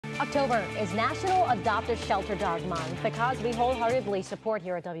October is National Adoptive Shelter Dog Month, a cause we wholeheartedly support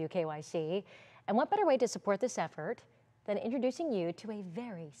here at WKYC. And what better way to support this effort than introducing you to a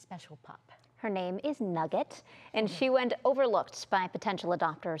very special pup. Her name is Nugget, and she went overlooked by potential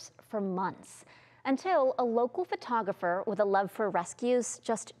adopters for months until a local photographer with a love for rescues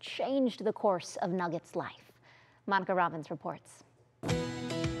just changed the course of Nugget's life. Monica Robbins reports.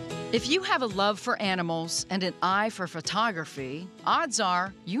 If you have a love for animals and an eye for photography, odds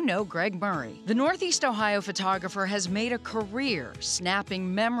are you know Greg Murray. The Northeast Ohio photographer has made a career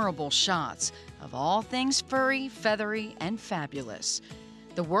snapping memorable shots of all things furry, feathery, and fabulous.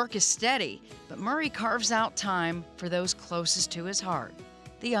 The work is steady, but Murray carves out time for those closest to his heart,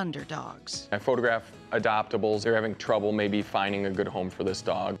 the underdogs. I photograph adoptables. They're having trouble maybe finding a good home for this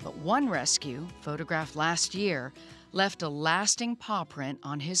dog. But one rescue, photographed last year, left a lasting paw print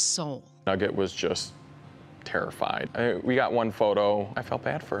on his soul. Nugget was just terrified. We got one photo. I felt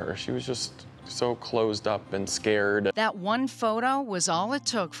bad for her. She was just so closed up and scared. That one photo was all it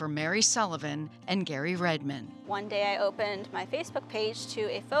took for Mary Sullivan and Gary Redman. One day I opened my Facebook page to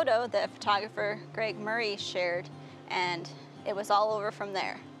a photo that photographer Greg Murray shared, and it was all over from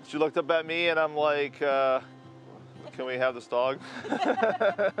there. She looked up at me and I'm like, can we have this dog?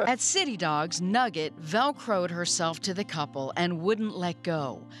 At City Dogs, Nugget Velcroed herself to the couple and wouldn't let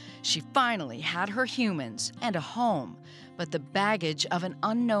go. She finally had her humans and a home, but the baggage of an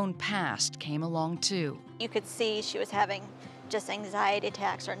unknown past came along too. You could see she was having just anxiety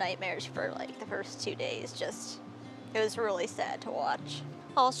attacks or nightmares for like the first 2 days. It was really sad to watch.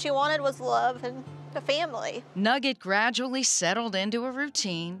 All she wanted was love and a family. Nugget gradually settled into a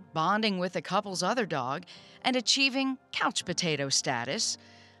routine, bonding with the couple's other dog and achieving couch potato status.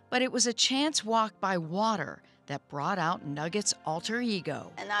 But it was a chance walk by water that brought out Nugget's alter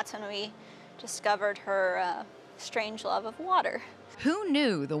ego. And that's when we discovered her strange love of water. Who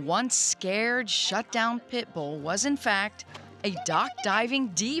knew the once scared, shut-down pit bull was in fact a dock diving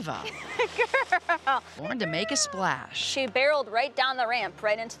diva? Girl. Born to make a splash. She barreled right down the ramp,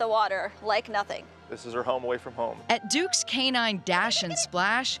 right into the water, like nothing. This is her home away from home. At Duke's Canine Dash and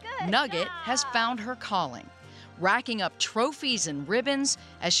Splash, Nugget has found her calling, racking up trophies and ribbons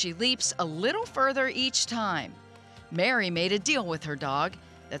as she leaps a little further each time. Mary made a deal with her dog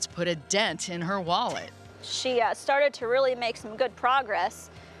that's put a dent in her wallet. She started to really make some good progress.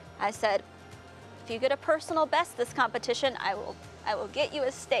 I said, if you get a personal best this competition, I will get you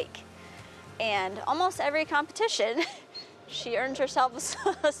a steak. And almost every competition, she earned herself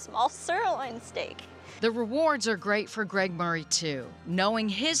a small sirloin steak. The rewards are great for Greg Murray too. Knowing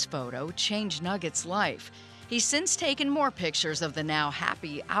his photo changed Nugget's life, he's since taken more pictures of the now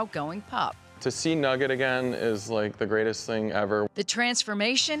happy, outgoing pup. To see Nugget again is like the greatest thing ever. The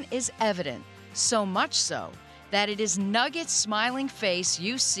transformation is evident, so much so that it is Nugget's smiling face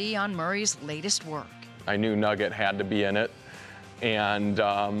you see on Murray's latest work. I knew Nugget had to be in it, and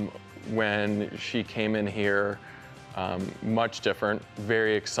when she came in here, much different,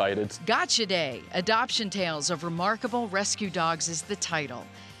 very excited. Gotcha Day, Adoption Tales of Remarkable Rescue Dogs is the title.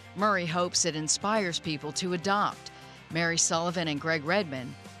 Murray hopes it inspires people to adopt. Mary Sullivan and Greg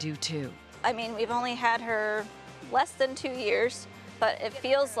Redman do too. I mean, we've only had her less than 2 years, but it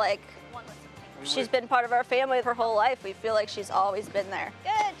feels like she's been part of our family her whole life. We feel like she's always been there.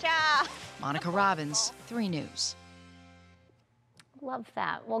 Good job. Monica Robbins, 3 News. Love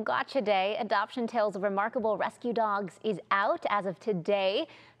that. Well, Gotcha Day, Adoption Tales of Remarkable Rescue Dogs is out as of today,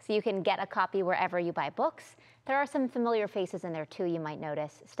 so you can get a copy wherever you buy books. There are some familiar faces in there too, you might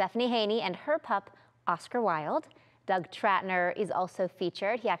notice. Stephanie Haney and her pup, Oscar Wilde. Doug Tratner is also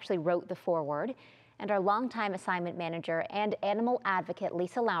featured. He actually wrote the foreword. And our longtime assignment manager and animal advocate,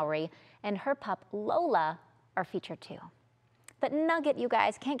 Lisa Lowry, and her pup, Lola, are featured too. But Nugget, you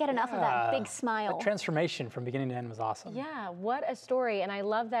guys, can't get enough of that big smile. The transformation from beginning to end was awesome. Yeah, what a story. And I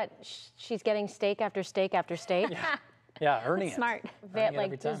love that she's getting steak after steak after steak. Yeah, earning it. Smart. That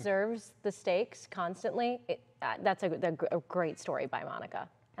like deserves the steaks constantly. That's a great story by Monica.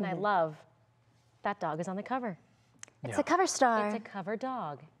 And I love that dog is on the cover. It's a cover star. It's a cover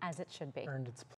dog, as it should be. Earned its